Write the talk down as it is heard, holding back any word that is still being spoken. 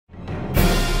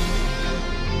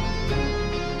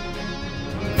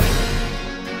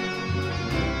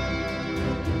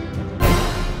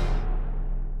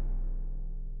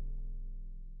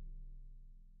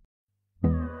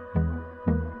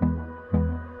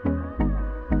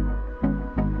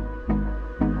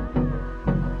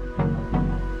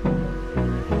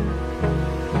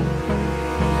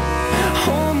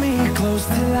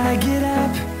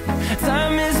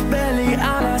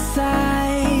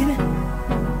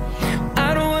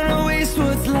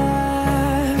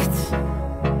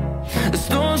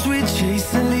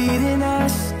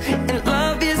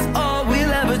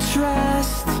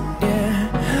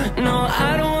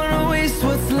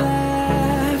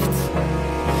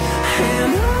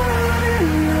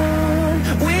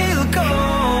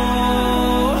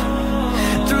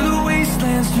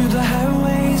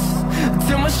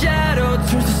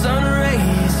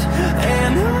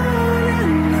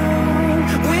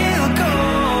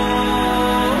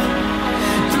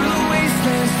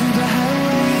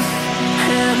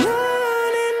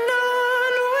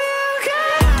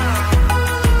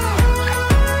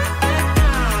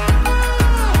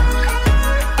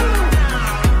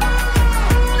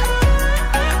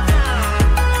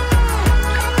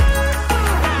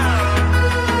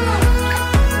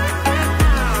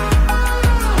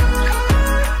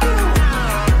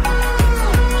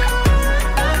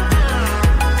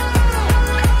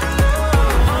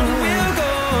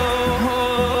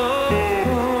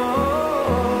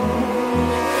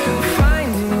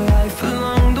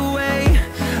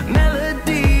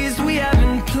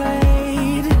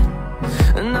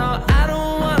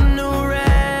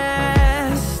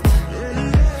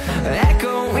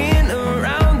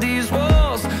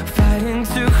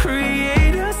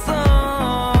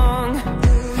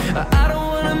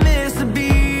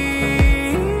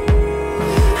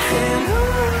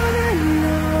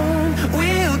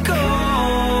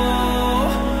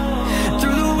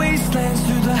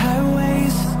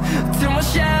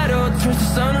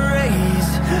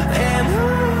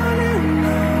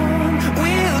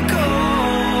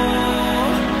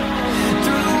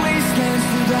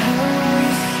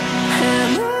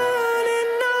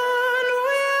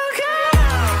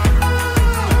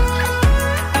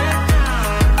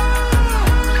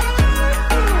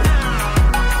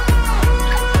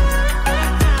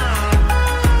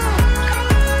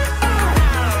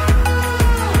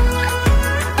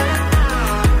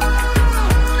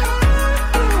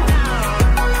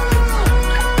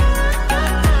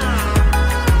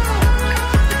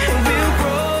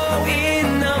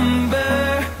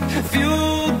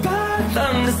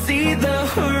see the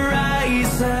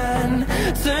horizon,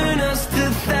 turn us to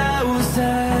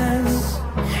thousands,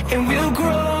 and we'll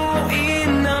grow in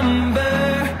number,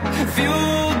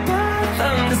 fueled by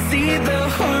them to see the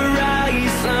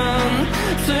horizon,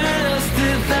 turn us to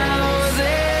thousands.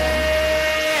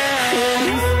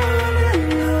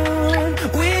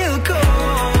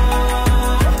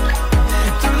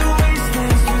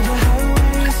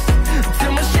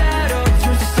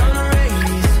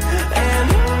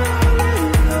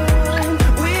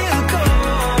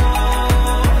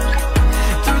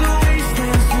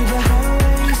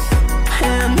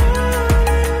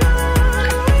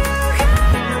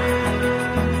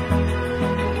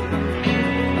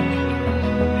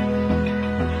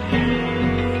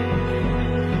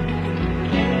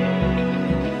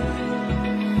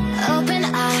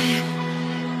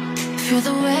 Feel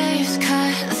the waves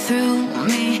cut through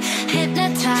me,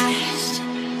 hypnotized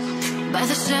by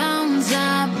the sounds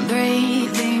I'm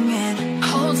breathing in.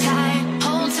 Hold tight,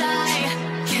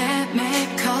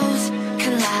 chemicals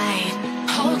collide.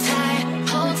 Hold tight,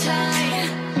 hold tight,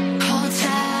 hold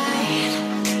tight.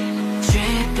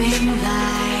 Dripping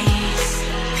lights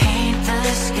paint the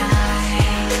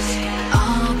skies,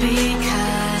 all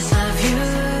because of you.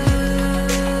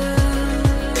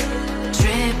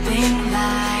 Dripping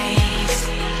lights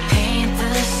paint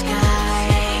the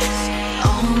skies,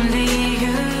 only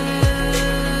you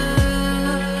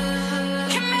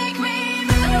can make me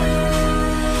move.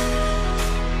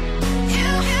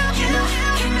 You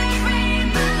can make me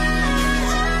move.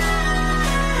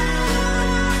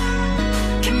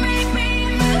 Can make me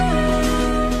move.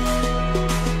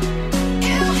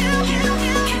 You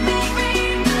can make me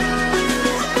move.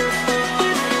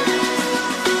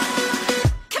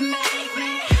 Can make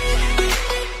me.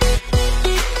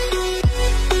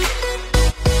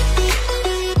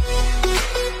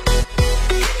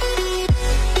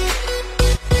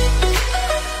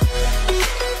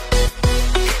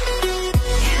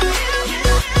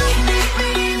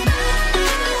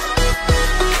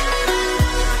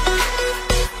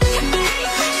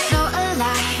 So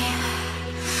alive,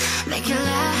 make it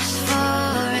last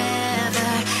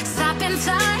forever. Stop in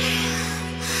time,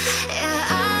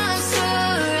 yeah, I'm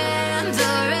surrendering.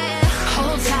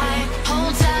 Hold tight,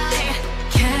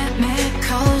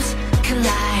 chemicals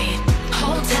collide.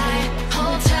 Hold tight,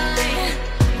 hold tight,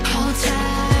 hold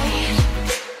tight.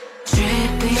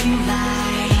 Dripping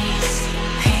lights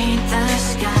paint the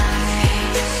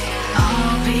skies,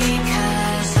 all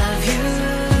because of you.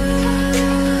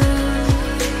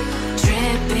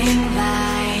 Dripping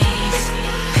lights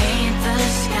paint the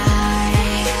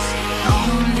skies,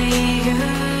 only you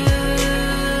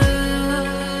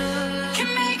can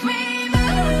make me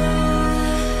move.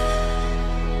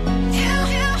 You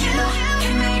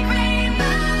can make me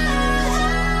move.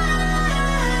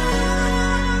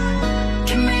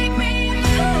 Can make me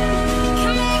move.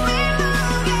 Can make me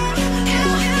move.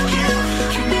 You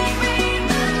can make me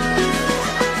move.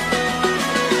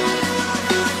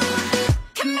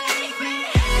 Can make me.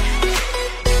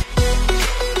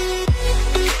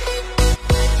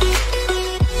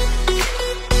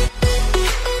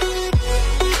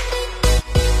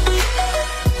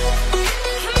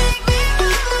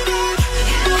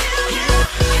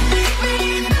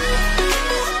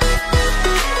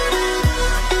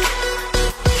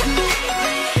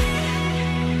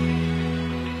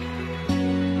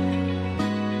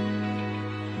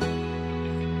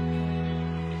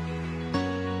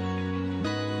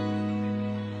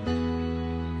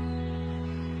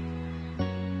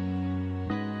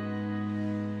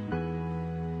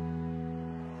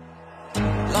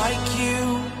 Like you,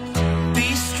 be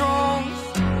strong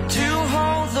to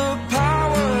hold the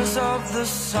powers of the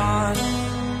sun.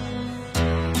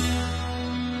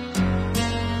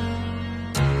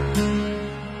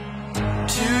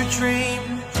 To dream,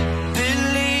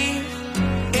 believe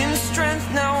in strength.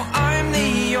 Now I'm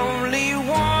the only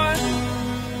one,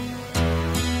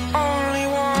 only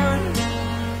one.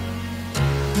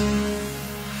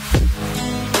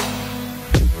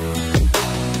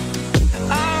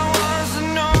 I was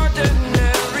an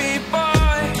ordinary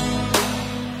boy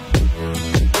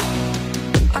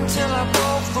until I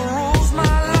broke the rules.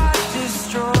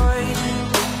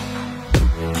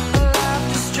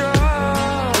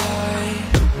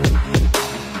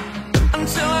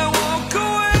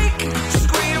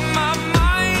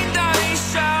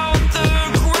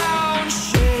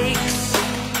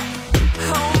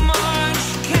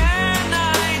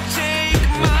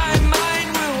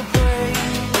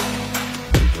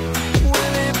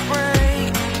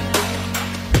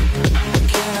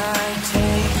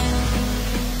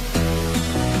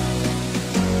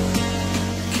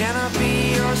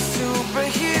 your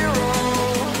superhero.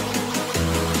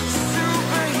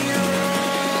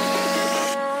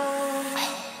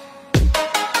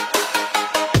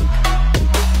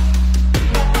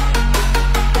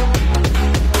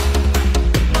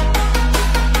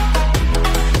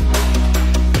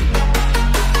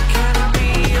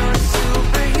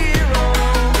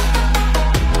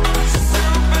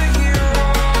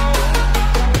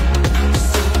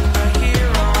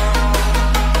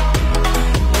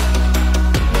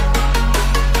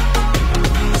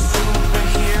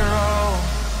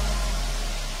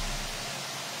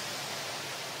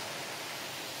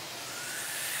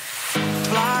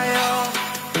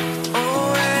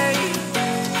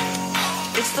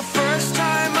 It's the first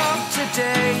time of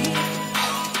today.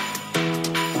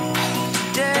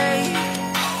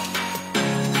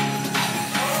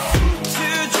 To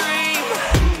dream,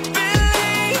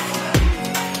 believe.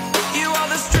 You are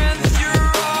the strength, you're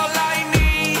all I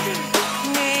need.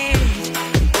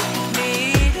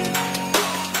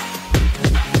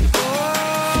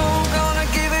 Oh, gonna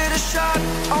give it a shot.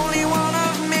 Only one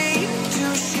of me to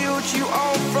shield you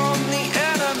all from the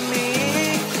enemy.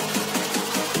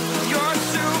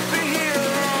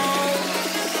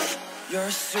 You're a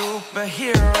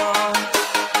superhero.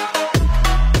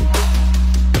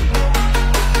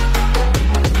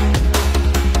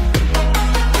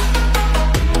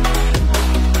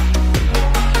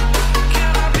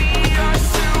 Can I be your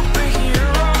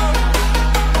superhero?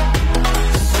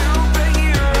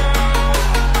 Superhero.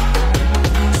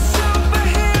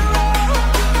 Superhero.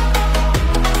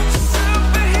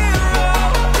 Superhero.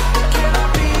 Can I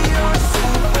be your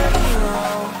superhero?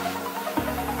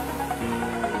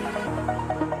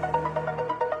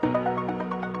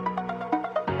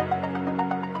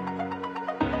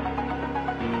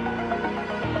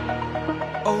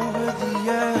 Over the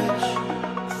edge,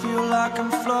 feel like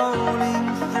I'm floating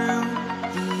through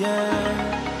the air.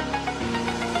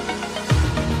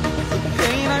 The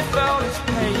pain I felt is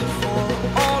paid for,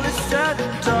 all is said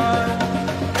and done.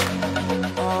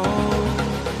 Oh,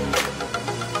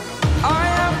 I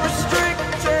am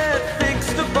restricted,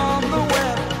 fixed upon the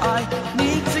web. I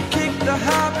need to kick the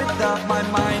habit that my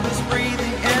mind is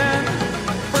breathing in.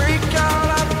 Break out,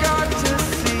 I've got to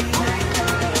see.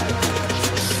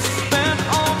 Spent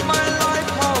all my life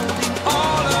holding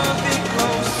all of it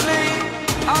closely.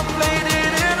 I played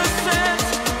it innocent,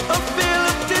 a feel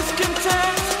of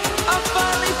discontent. I'm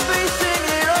finally facing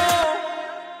it all,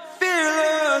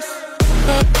 fearless.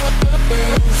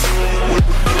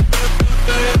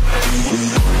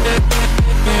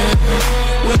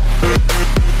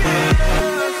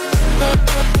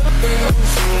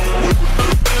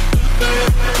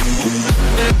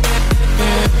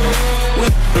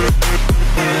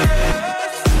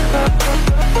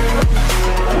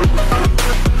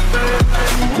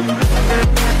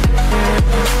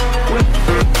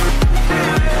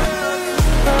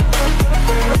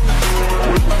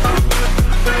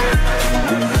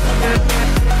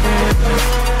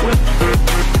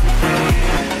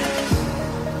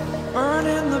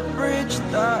 Burning the bridge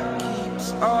that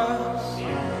keeps us.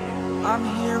 I'm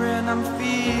here and I'm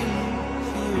feeling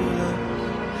fearless.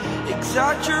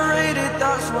 Exaggerated,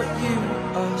 that's what you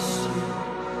assume.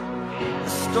 The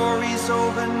story's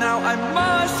over now, I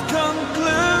must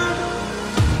conclude.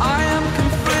 I am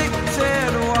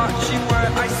conflicted, watching where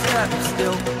I step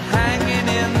still, hanging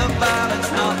in the balance.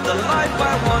 Not the life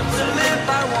I want to live,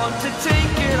 I want to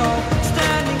take it all.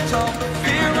 Standing tall,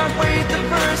 fear outweighed the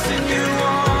person you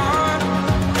are.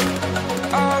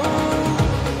 Oh,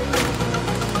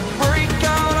 break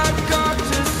out, I've got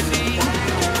to see.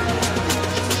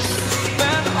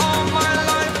 Spent all my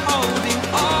life holding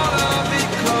all of it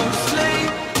closely.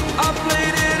 I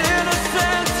played it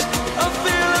innocent, a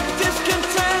feel of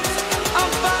discontent.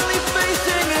 I'm finally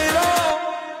facing it all,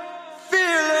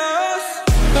 fearless.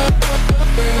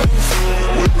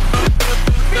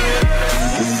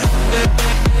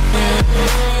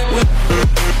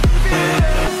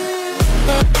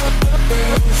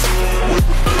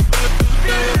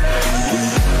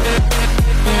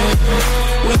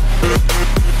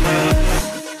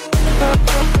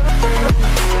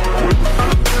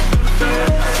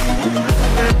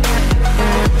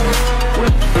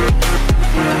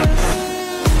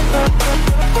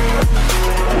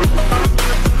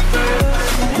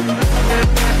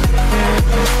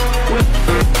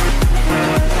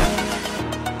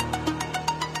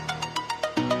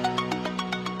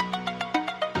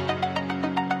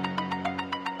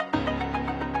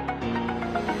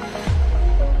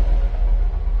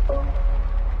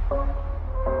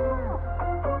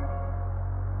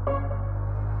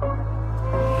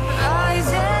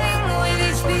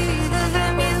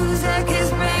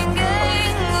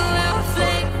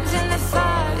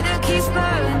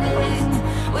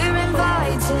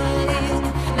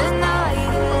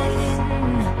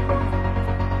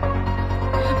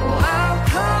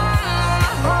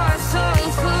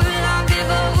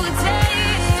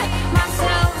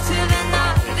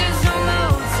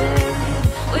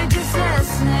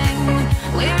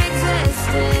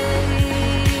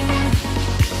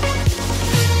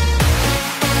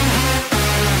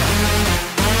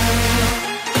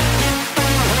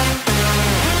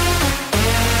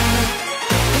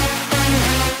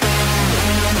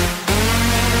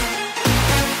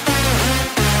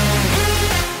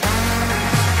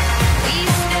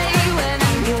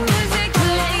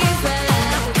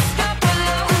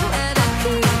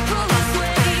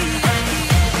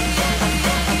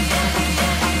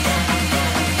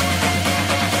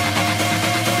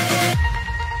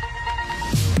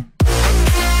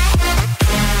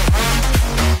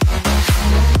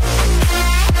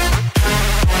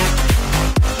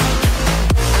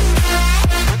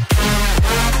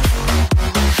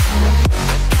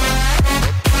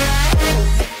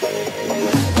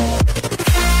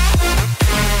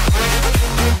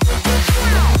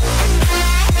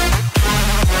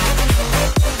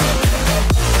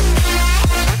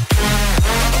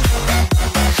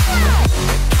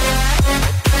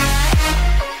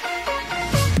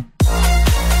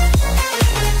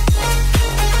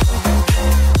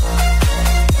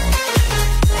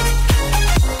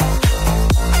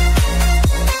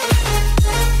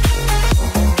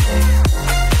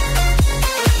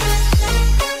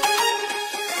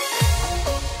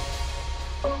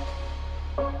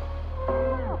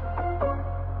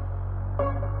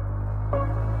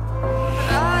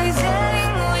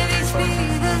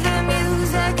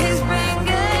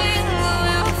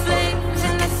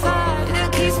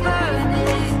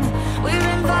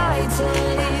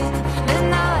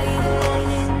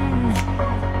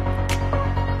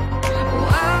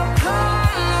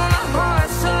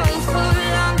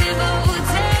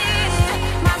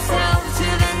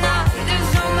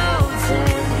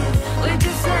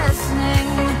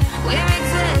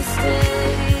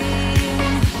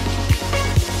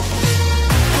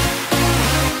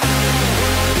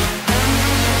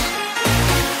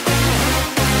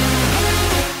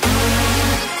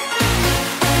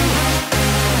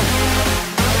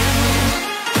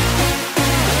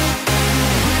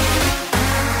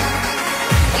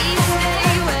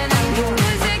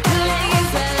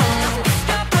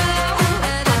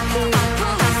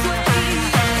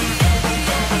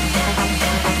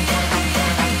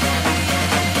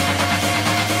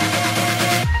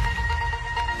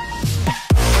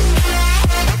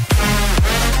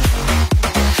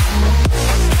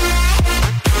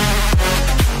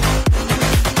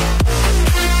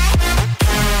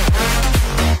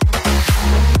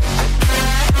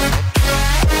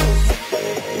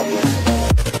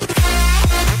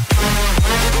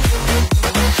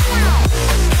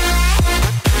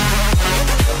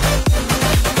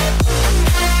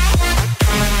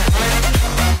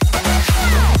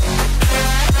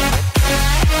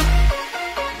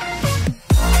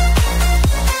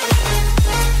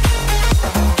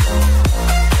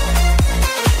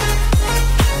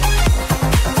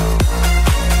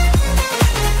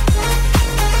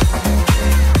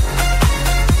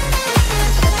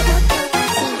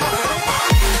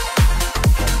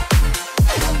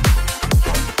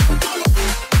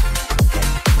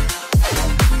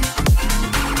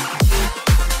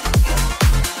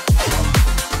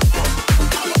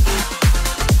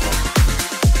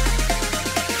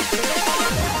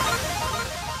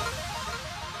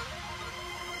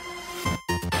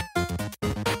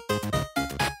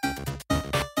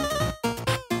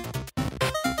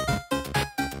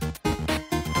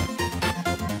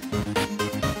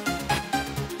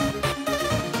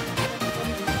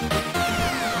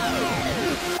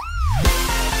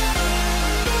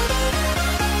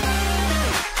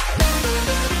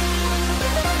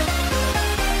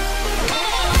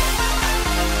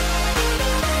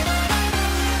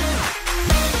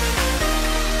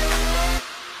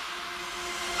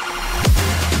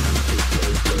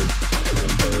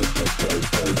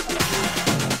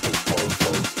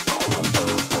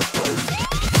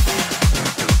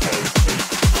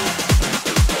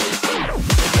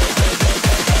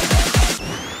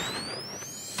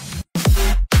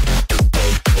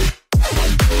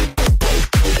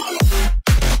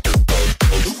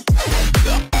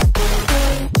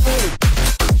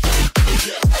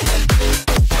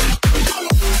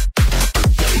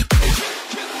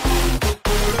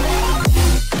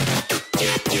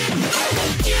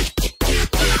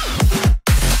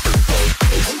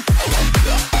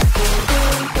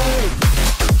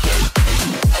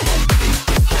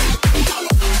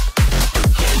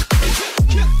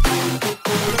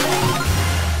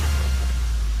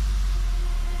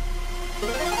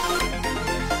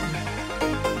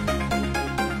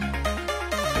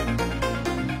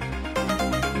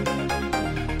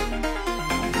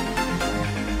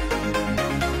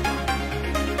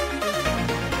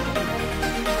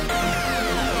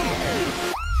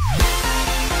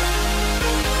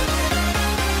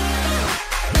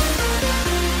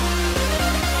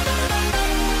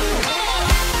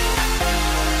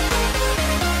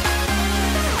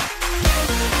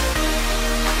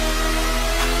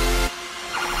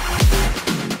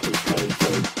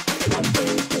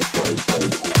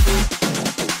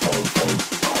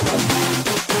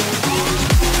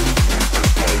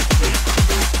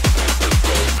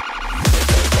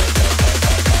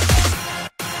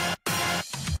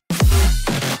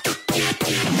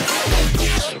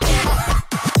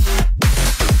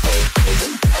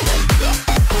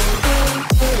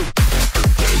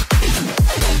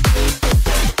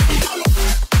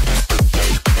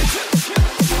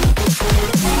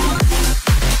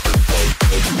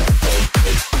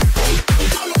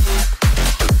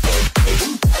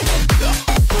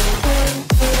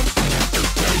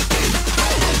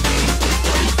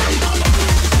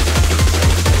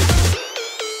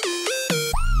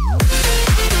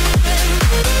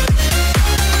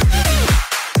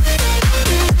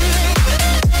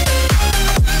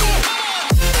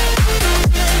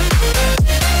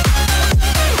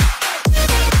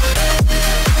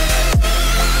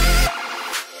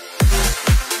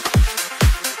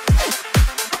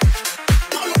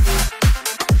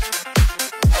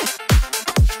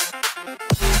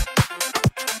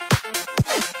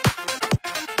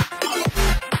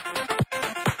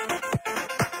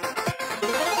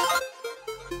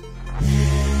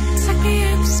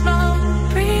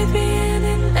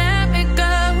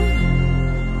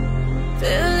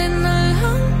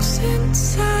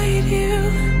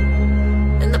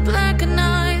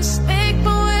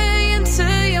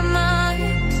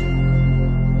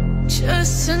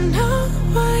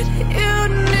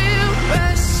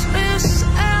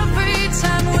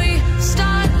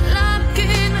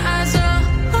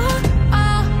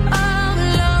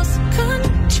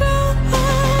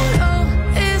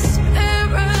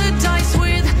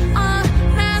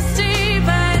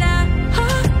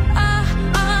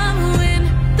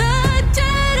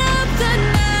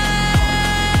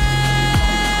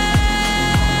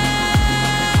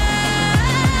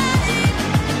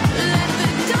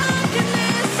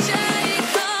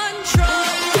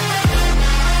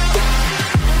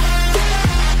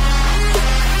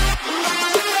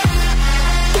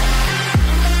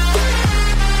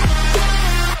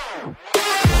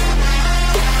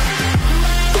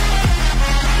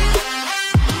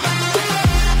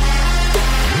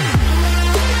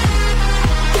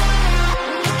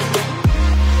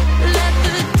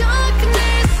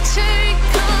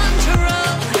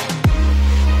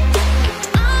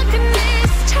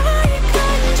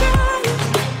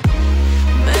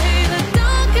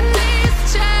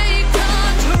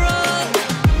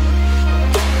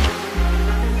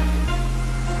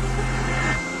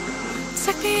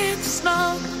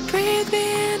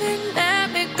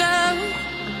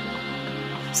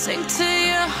 Sink to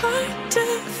your heart to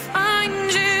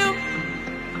find you.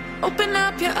 Open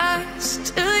up your eyes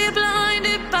till you're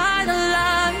blinded by the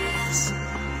lies,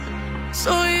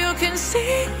 so you can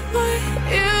see what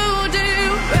you do.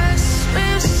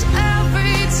 Restless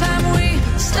every time we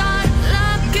start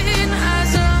looking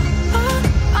as a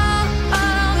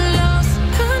lost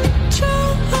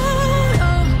control.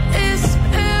 Oh, it's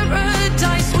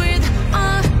paradise with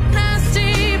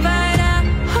honesty, but I'm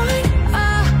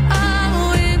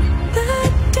in the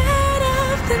dead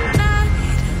of the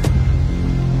night.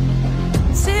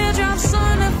 Teardrops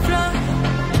on the floor.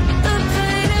 The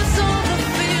pain is over.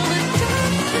 Feel the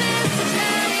darkness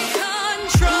take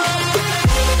control.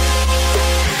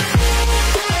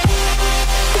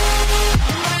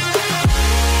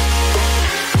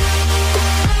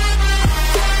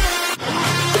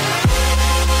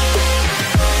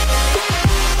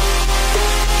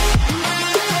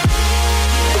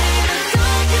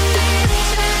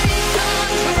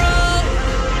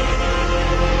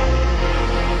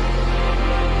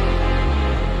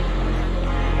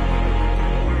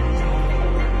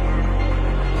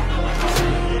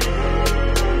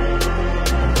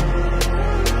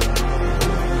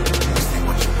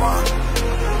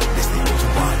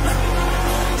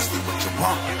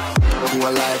 Who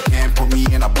alive can't put me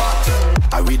in a box.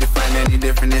 I redefine any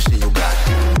definition you got.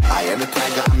 I am the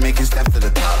tiger, I'm making steps to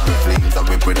the top. The flames, I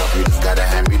rip it up, you just gotta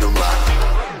hand me the rock.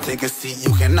 Take a seat,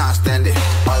 you cannot stand it.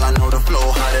 All I know, the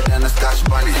flow harder than a Scotch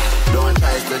bunny. Don't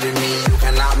try studying me, you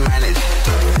cannot manage.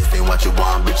 This ain't what you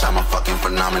want, bitch, I'm a fucking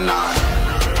phenomenon.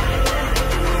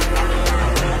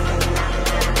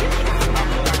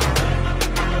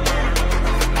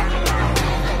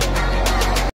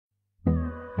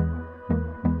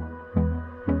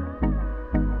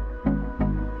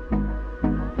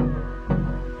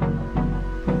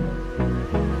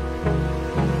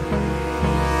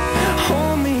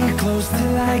 Hold me close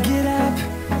till I get up.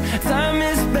 Time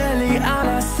is barely on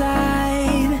our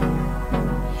side.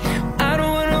 I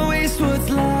don't wanna waste what's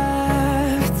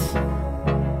left.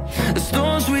 The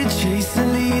storms we chase are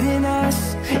leading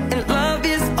us, and love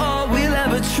is all we'll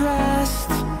ever trust.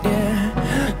 Yeah,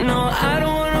 no, I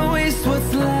don't wanna waste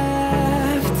what's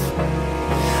left.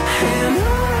 And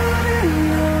on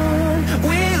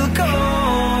we'll go,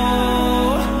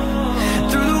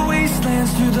 through the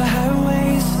wastelands, through the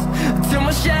highways, till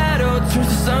my shadow turns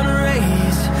to sun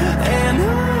rays. And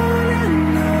on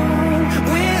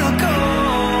we'll go,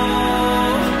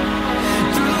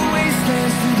 through the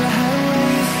wastelands, through the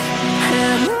highways.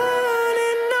 And on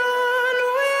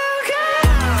we'll go.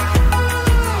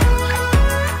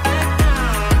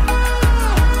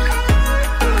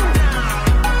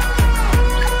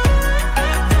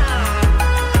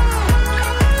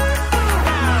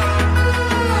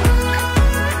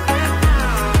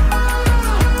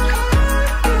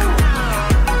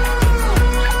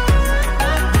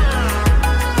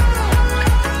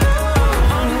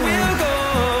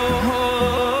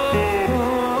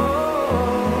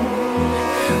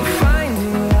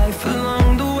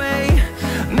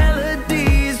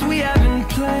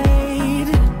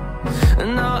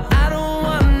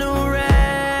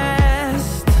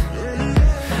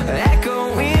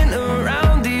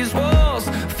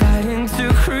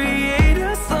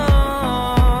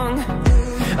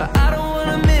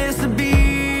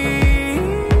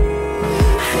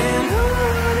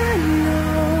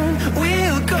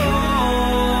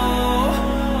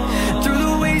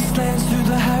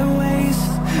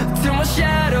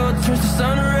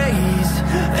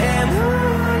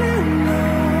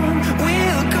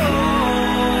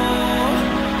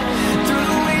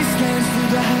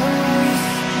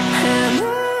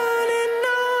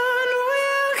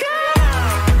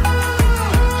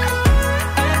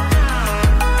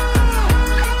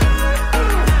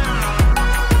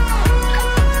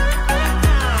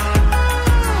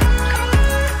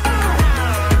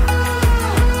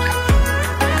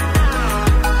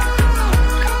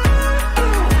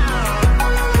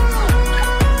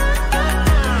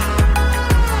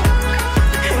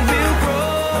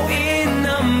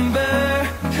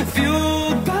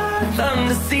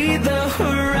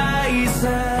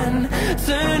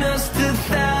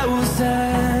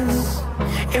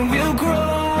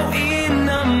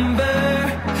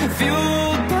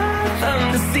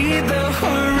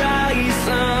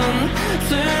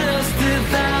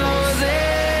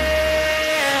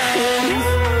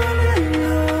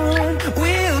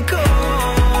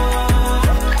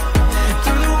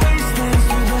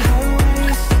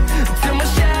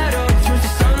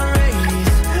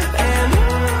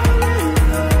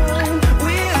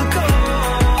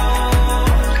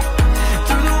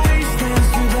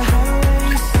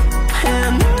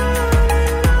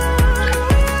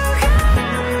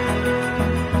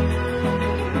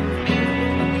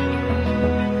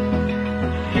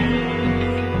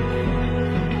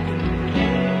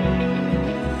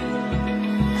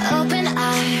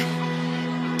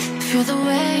 the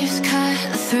waves cut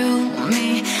through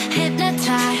me,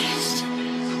 hypnotized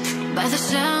by the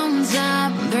sounds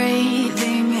I'm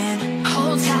breathing in.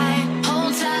 Hold tight.